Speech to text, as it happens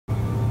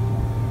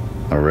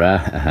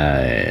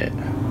Alright.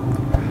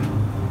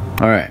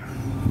 Alright,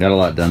 got a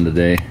lot done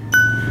today.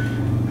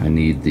 I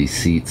need the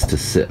seats to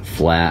sit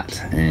flat,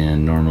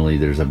 and normally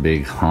there's a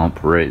big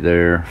hump right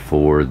there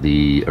for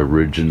the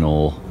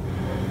original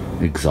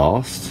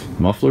exhaust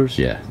mufflers.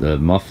 Yeah, the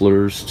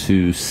mufflers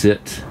to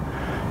sit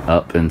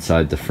up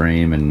inside the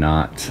frame and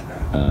not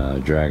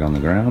drag on the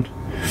ground.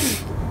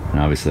 And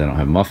obviously I don't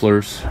have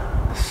mufflers,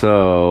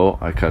 so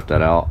I cut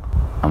that out.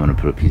 I'm gonna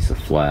put a piece of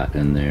flat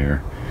in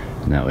there,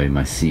 and that way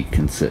my seat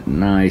can sit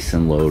nice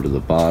and low to the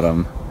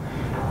bottom,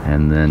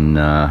 and then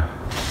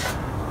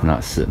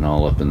not sitting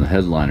all up in the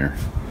headliner.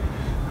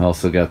 I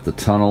also got the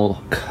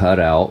tunnel cut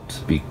out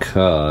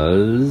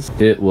because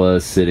it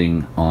was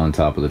sitting on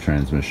top of the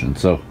transmission.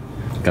 So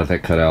got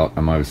that cut out.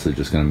 I'm obviously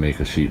just going to make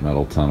a sheet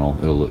metal tunnel.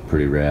 It'll look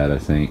pretty rad, I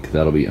think.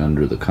 That'll be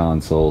under the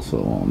console, so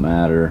it won't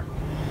matter.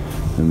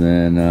 And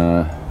then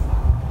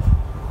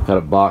got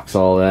to box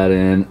all that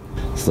in.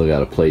 Still got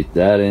to plate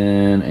that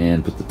in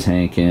and put the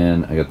tank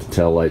in. I got the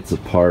tail lights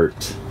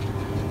apart.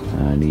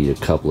 I need a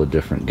couple of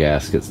different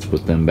gaskets to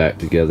put them back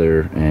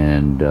together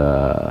and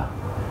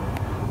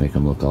make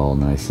them look all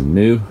nice and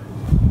new.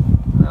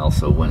 I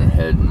also went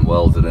ahead and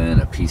welded in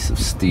a piece of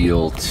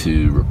steel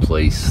to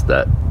replace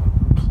that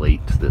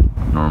plate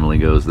that normally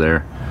goes there.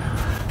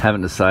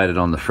 Haven't decided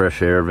on the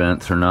fresh air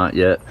vents or not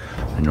yet.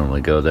 I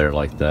normally go there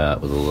like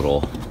that with a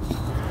little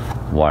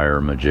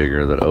wire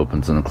majigger that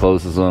opens and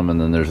closes them,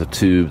 and then there's a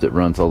tube that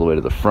runs all the way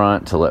to the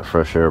front to let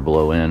fresh air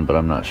blow in, but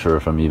I'm not sure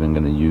if I'm even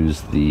going to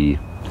use the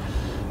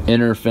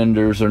inner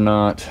fenders or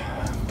not.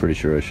 Pretty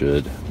sure I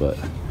should, but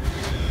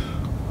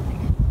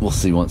we'll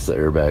see once the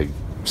airbag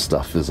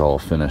stuff is all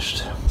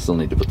finished. Still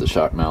need to put the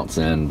shock mounts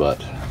in, but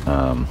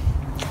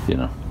you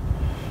know,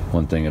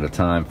 one thing at a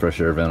time.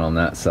 Fresh air vent on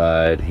that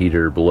side,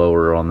 heater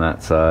blower on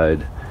that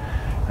side.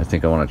 I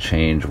think I want to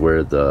change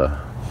where the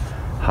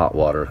hot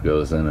water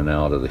goes in and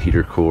out of the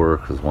heater core,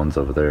 because one's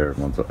over there,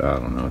 one's, I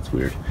don't know, it's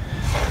weird.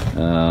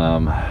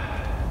 A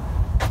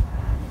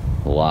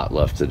lot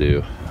left to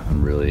do.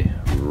 I'm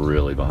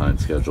really behind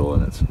schedule,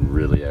 and it's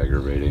really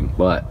aggravating,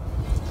 but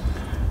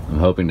I'm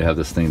hoping to have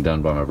this thing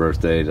done by my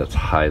birthday. That's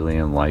highly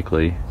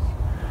unlikely,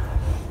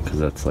 because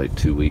that's like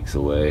 2 weeks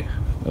away.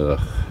 Ugh.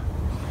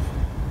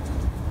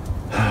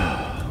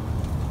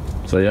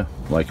 So yeah,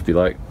 like if you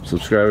like,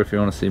 subscribe if you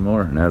want to see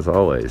more, and as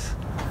always,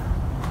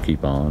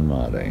 keep on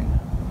modding.